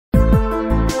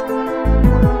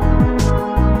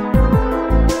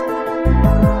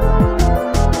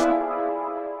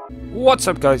What's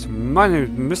up, guys? My name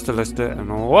is Mr. Lister, and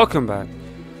welcome back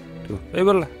to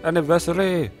Fable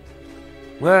Anniversary,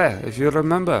 where, if you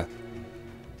remember,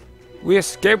 we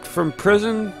escaped from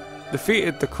prison,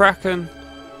 defeated the Kraken,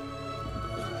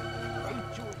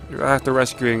 after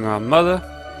rescuing our mother.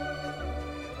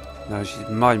 No, she's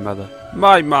my mother.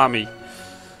 My mommy!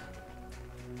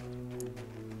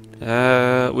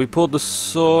 We pulled the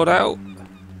sword out.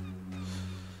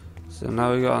 So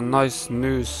now we got a nice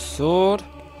new sword.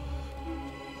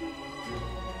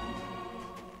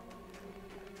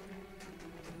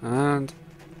 And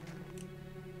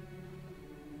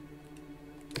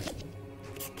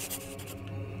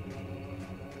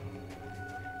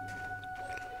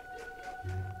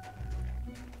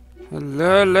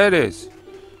hello, ladies.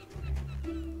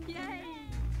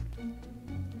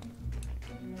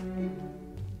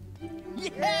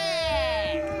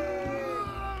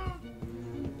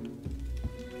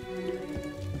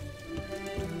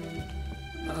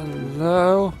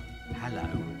 Hello. Hello.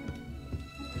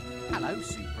 Hello,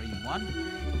 Supreme One.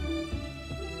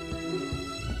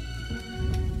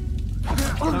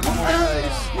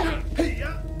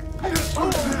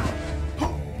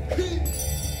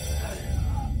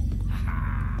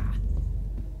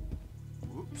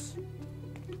 Whoops.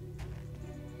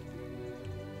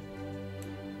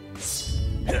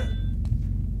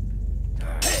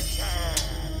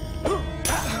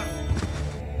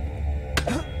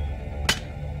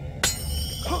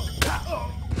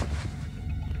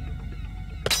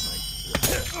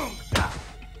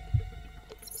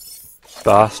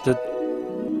 Bastard.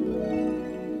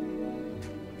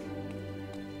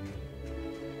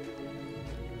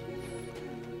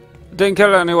 Didn't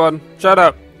kill anyone. Shut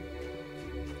up.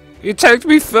 You attacked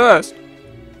me first.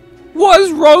 What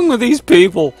is wrong with these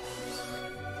people?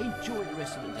 Enjoy the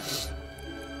rest of the day.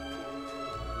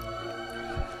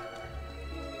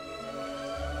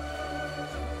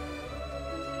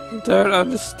 I don't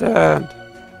understand.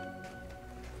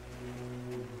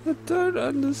 I don't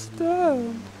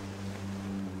understand.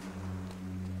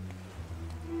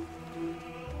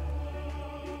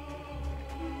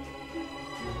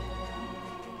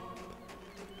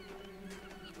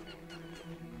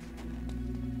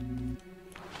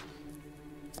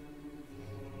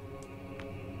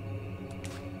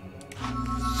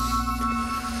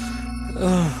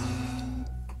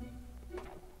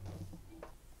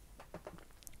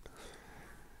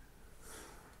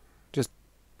 Just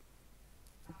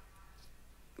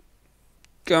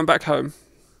going back home.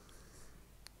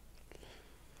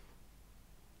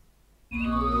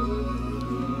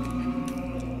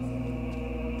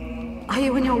 Are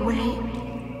you on your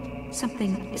way?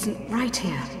 Something isn't right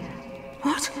here.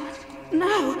 What?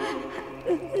 No!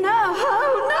 No! No!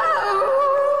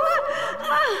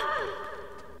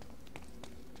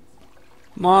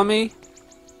 Mommy?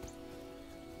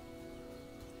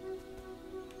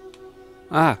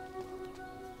 Ah.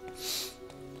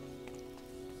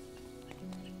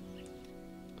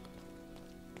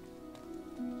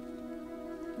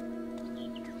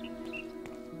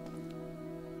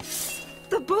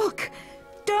 The book!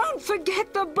 Don't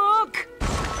forget the book!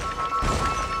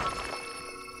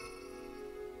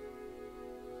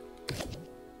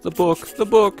 The book. The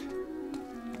book.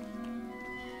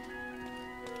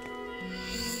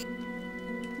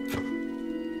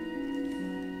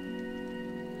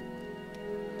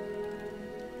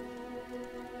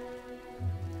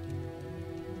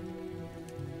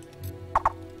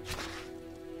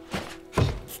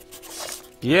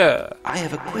 Yeah. I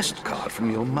have a quest card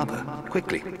from your mother.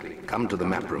 Quickly, come to the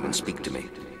map room and speak to me.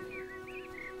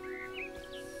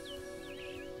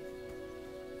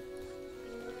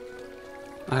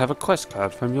 I have a quest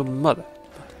card from your mother.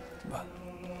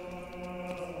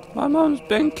 My mom's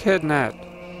been kidnapped.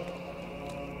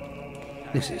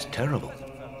 This is terrible.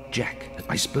 Jack,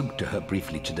 I spoke to her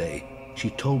briefly today. She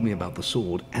told me about the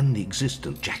sword and the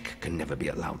existence. Jack can never be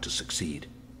allowed to succeed.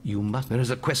 You must. There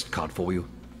is a quest card for you,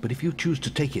 but if you choose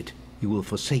to take it, you will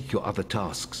forsake your other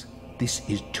tasks. This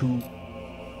is too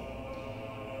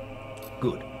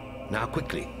good. Now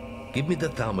quickly, give me the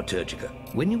Thaumaturgica.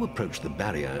 When you approach the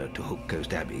barrier to Hook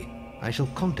Coast Abbey, I shall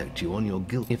contact you on your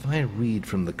guild. If I read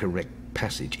from the correct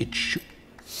passage, it should...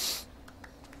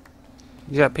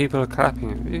 Yeah, people are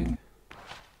clapping at you.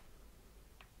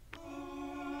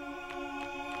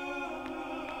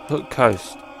 Hook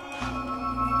Coast.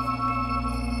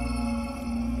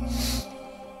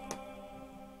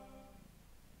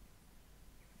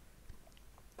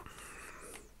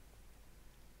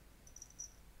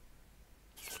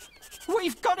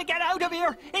 We've got to get out of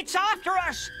here! It's after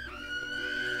us!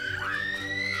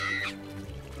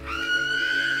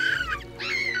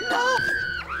 No!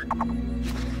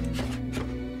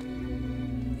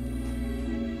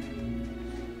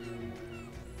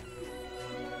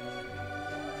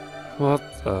 What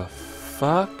the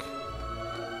fuck?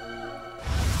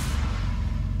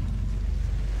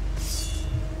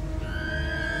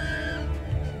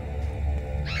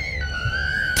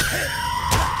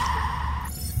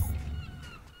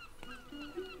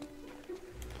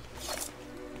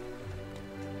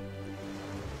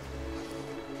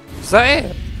 Is that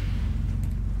it?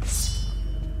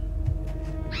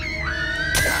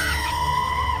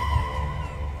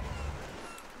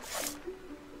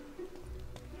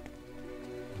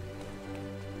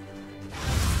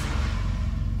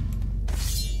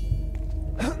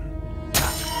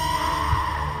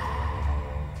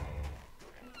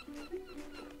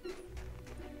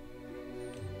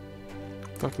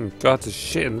 Fucking gods of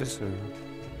shit in this one.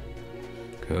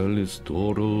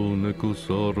 Calistoro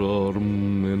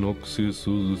necosarum enoxis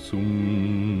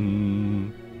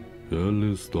sum.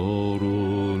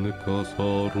 Calistoro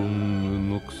necasarum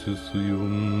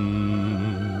enoxisium.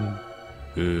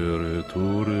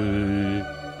 Eretore.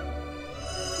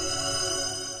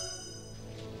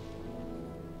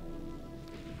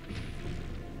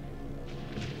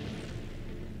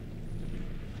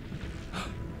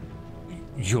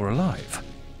 You're alive.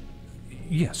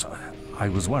 Yes, I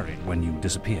was worried when you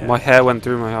disappeared. My hair went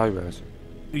through my eyebrows.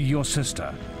 Your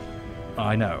sister.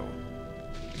 I know.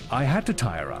 I had to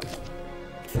tie her up.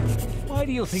 Why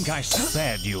do you think I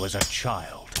spared you as a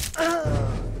child?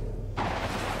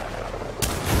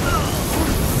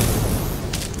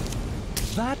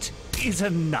 That is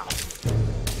enough.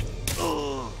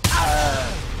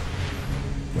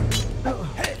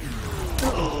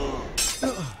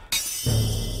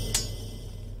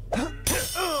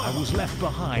 I was left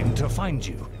behind to find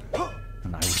you,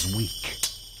 and I was weak.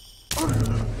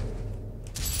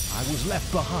 I was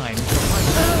left behind to find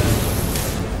you.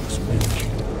 I was weak.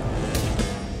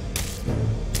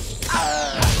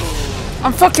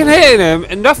 I'm fucking hitting him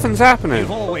and nothing's happening.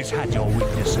 You've always had your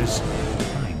weaknesses.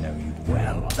 I know you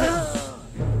well.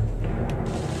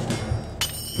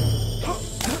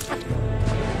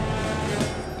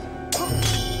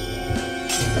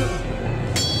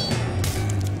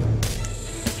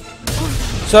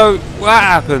 So, what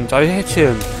happened? I hit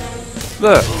him.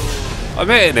 Look, I'm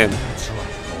hitting him.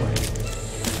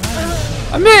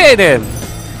 I'm hitting him!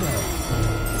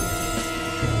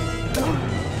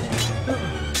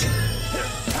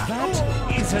 That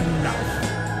is enough.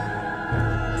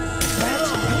 That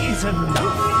is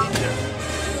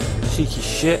enough. Cheeky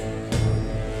shit.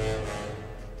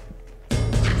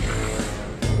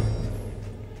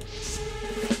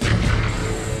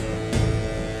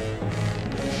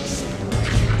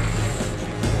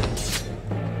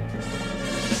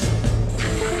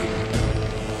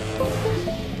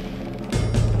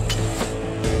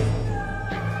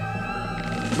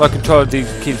 My controller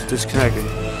keeps disconnecting.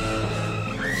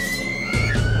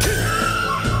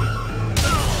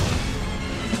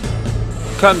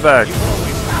 Come back.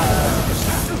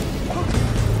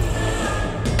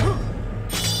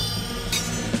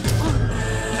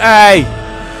 Hey!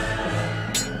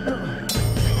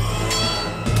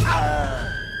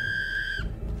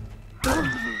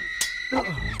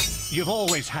 You've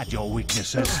always had your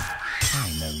weaknesses. I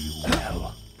know you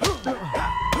well.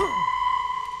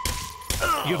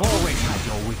 You've always had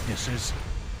your weaknesses.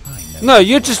 I know. No,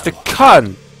 you're just a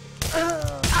cunt.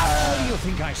 Why do you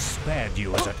think I spared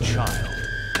you as a child?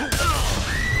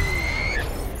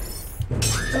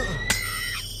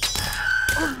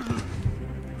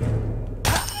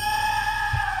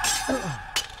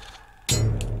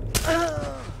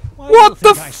 What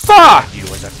the fuck? You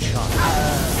as a child.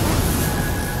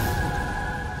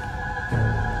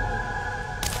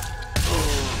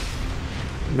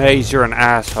 Maze, you're an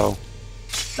asshole.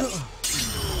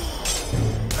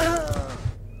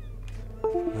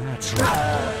 That's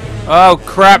right. Oh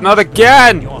crap, not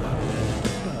again! You're burned.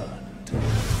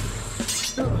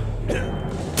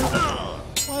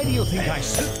 Why do you think I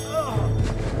said?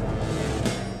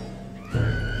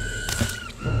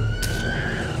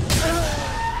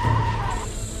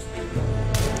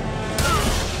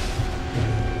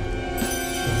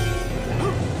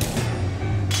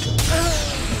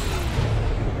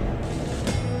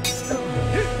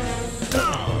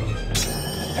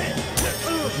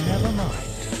 Never mind.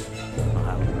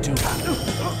 I'll do it.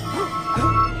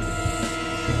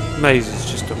 Maze is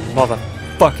just a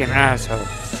motherfucking asshole.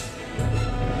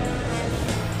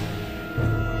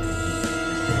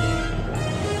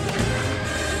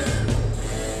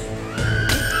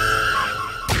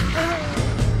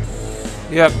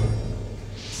 Yep.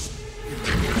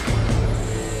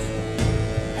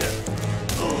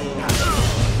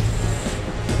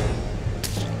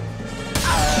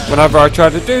 Whenever I try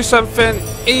to do something,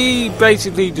 he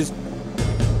basically just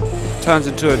turns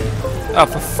into a... Oh,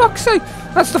 for fuck's sake!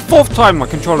 That's the 4th time my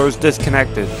controller is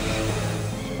disconnected.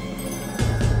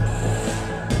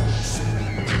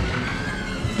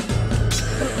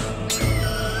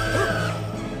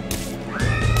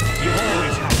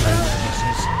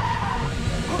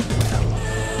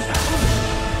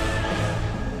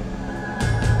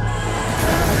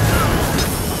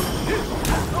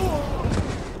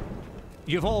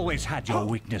 You've always had your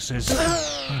weaknesses.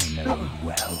 I know you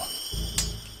well.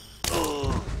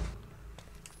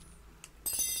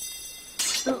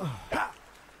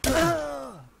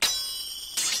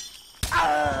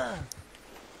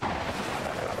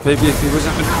 Maybe if he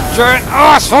wasn't a giant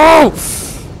asshole!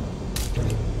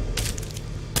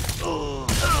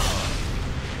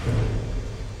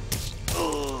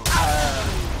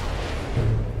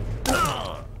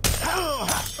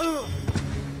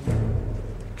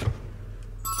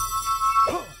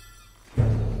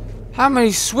 How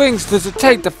many swings does it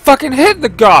take to fucking hit the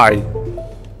guy?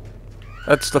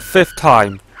 That's the 5th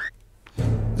time.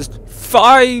 Just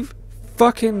 5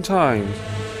 fucking times.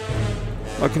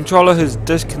 My controller has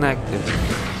disconnected.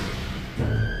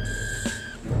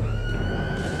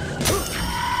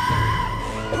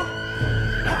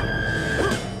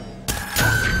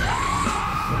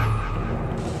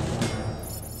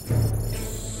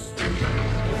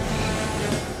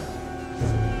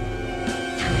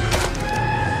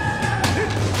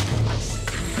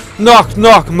 Knock,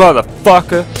 knock,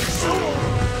 motherfucker!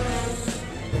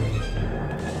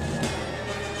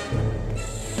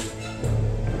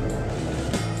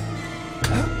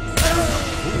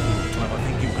 Well, I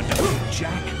think you could defeat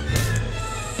Jack.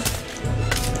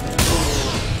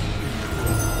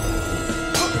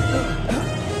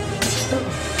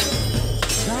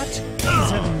 That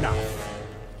is enough.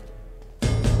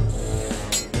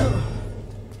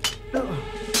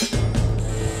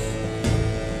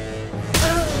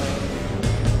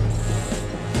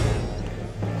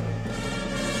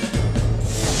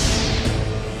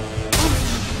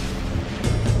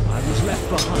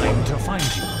 Behind to find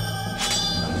you.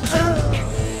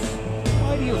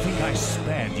 Why do you think I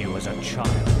spared you as a child?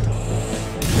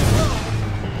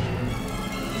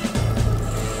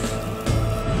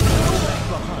 Left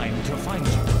behind to find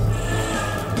you.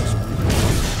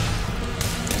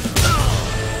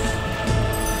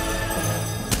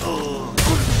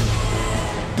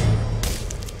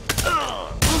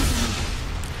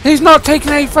 He's not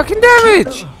taking any fucking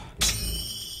damage!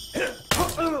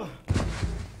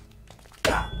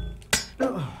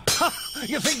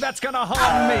 You think that's gonna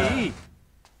harm me?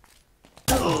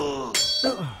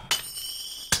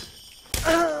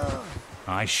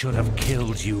 I should have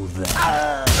killed you then.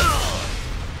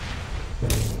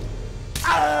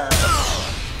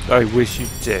 I wish you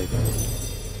did.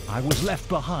 I was left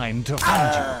behind to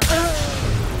find you. I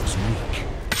was weak.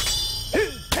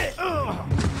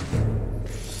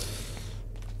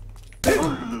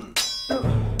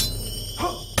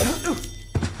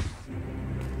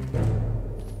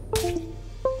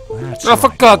 That's Oh, for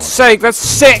right, God's boy. sake, that's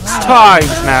 6 times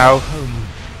now! Home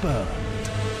burned.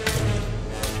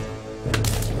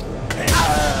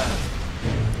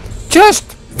 Just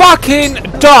fucking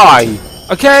die!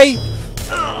 Okay?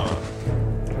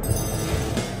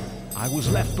 I was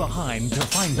left behind to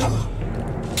find you. I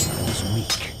was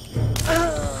weak.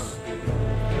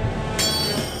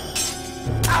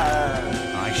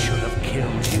 I should have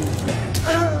killed you then.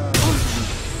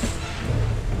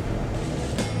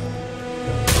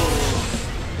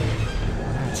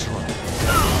 That's right.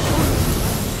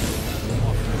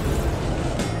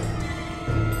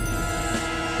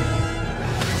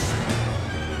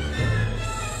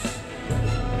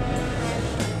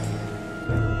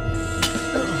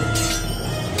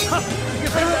 You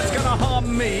think that's gonna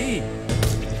harm me?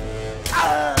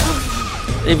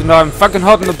 Even though I'm fucking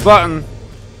holding the button.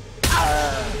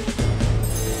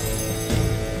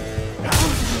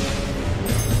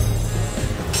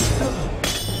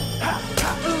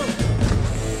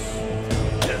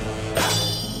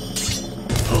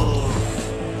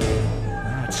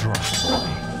 That's right, boy.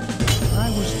 I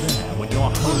was there when your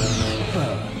home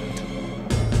burned.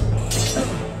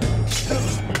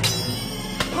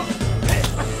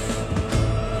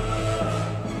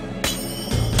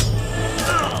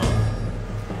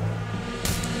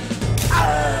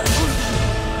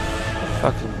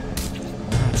 Fucking.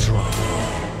 That's right.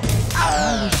 I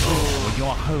was there when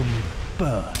your home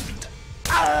burned.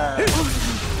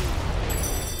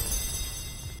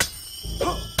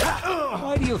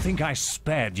 Why do you think I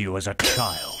spared you as a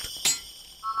child?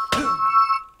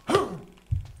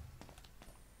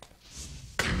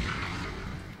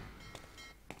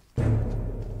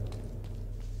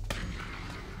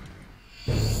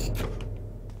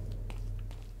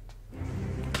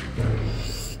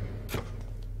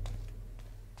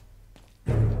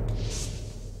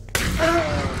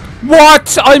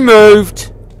 What? I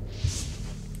moved.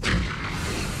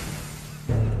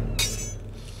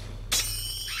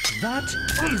 That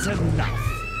is enough.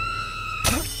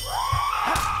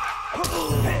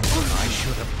 I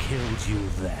should have killed you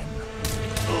then.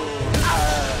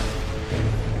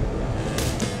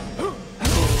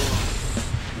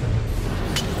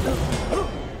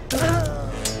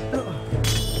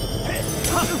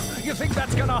 You think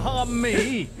that's gonna harm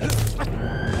me?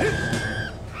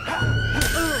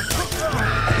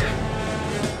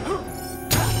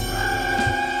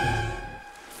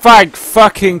 Thank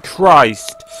fucking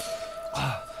Christ.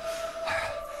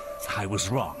 I was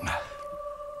wrong.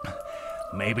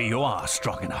 Maybe you are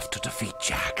strong enough to defeat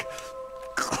Jack.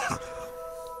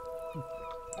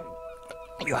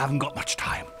 You haven't got much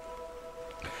time.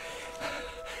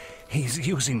 He's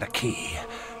using the key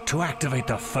to activate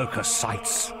the focus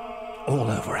sites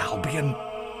all over Albion.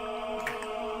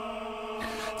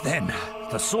 Then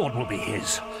the sword will be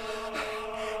his,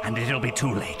 and it'll be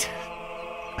too late.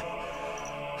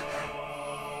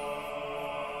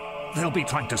 They'll be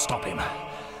trying to stop him.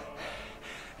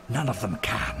 None of them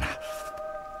can.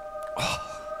 Oh.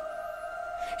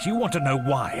 You want to know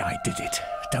why I did it,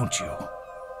 don't you?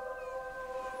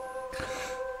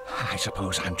 I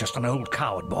suppose I'm just an old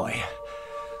coward boy.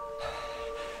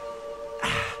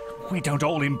 We don't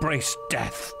all embrace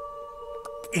death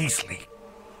easily.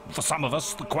 For some of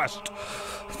us,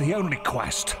 the only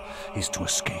quest, is to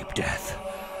escape death.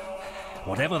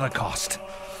 Whatever the cost.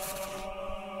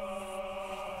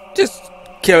 Just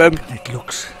kill him. It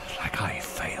looks like I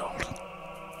failed.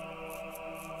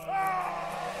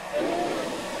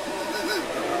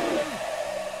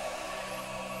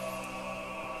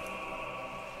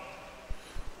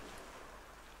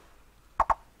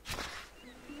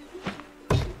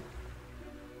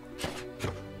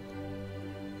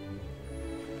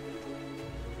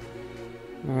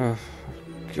 Oh,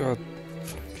 God.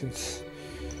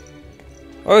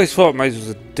 I always thought Maze was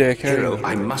a dick. Hero,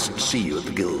 I must see you at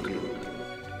the guild.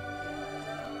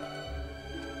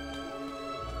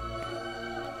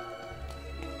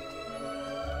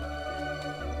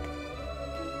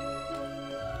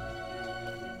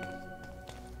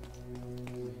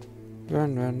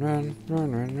 Run, run, run,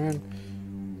 run, run, run.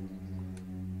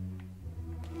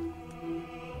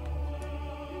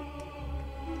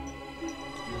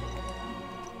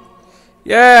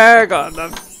 Yeah, I got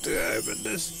enough to open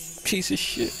this piece of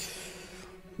shit.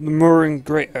 The Mooring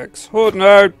Great Axe. Oh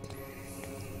no!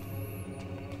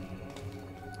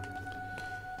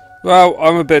 Well,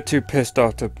 I'm a bit too pissed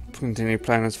off to continue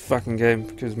playing this fucking game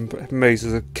because Maze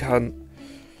is a cunt.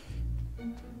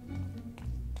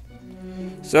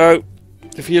 So,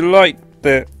 if you liked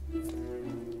it,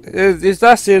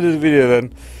 that's the end of the video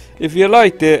then. If you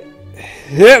liked it,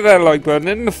 hit that like button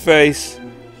in the face,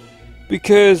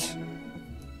 because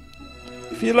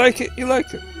if you like it, you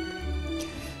like it.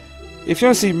 If you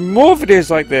want to see more videos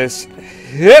like this,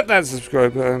 hit that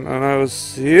subscribe button, and I will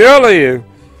see all of you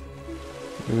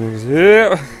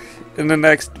in the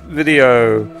next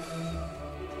video.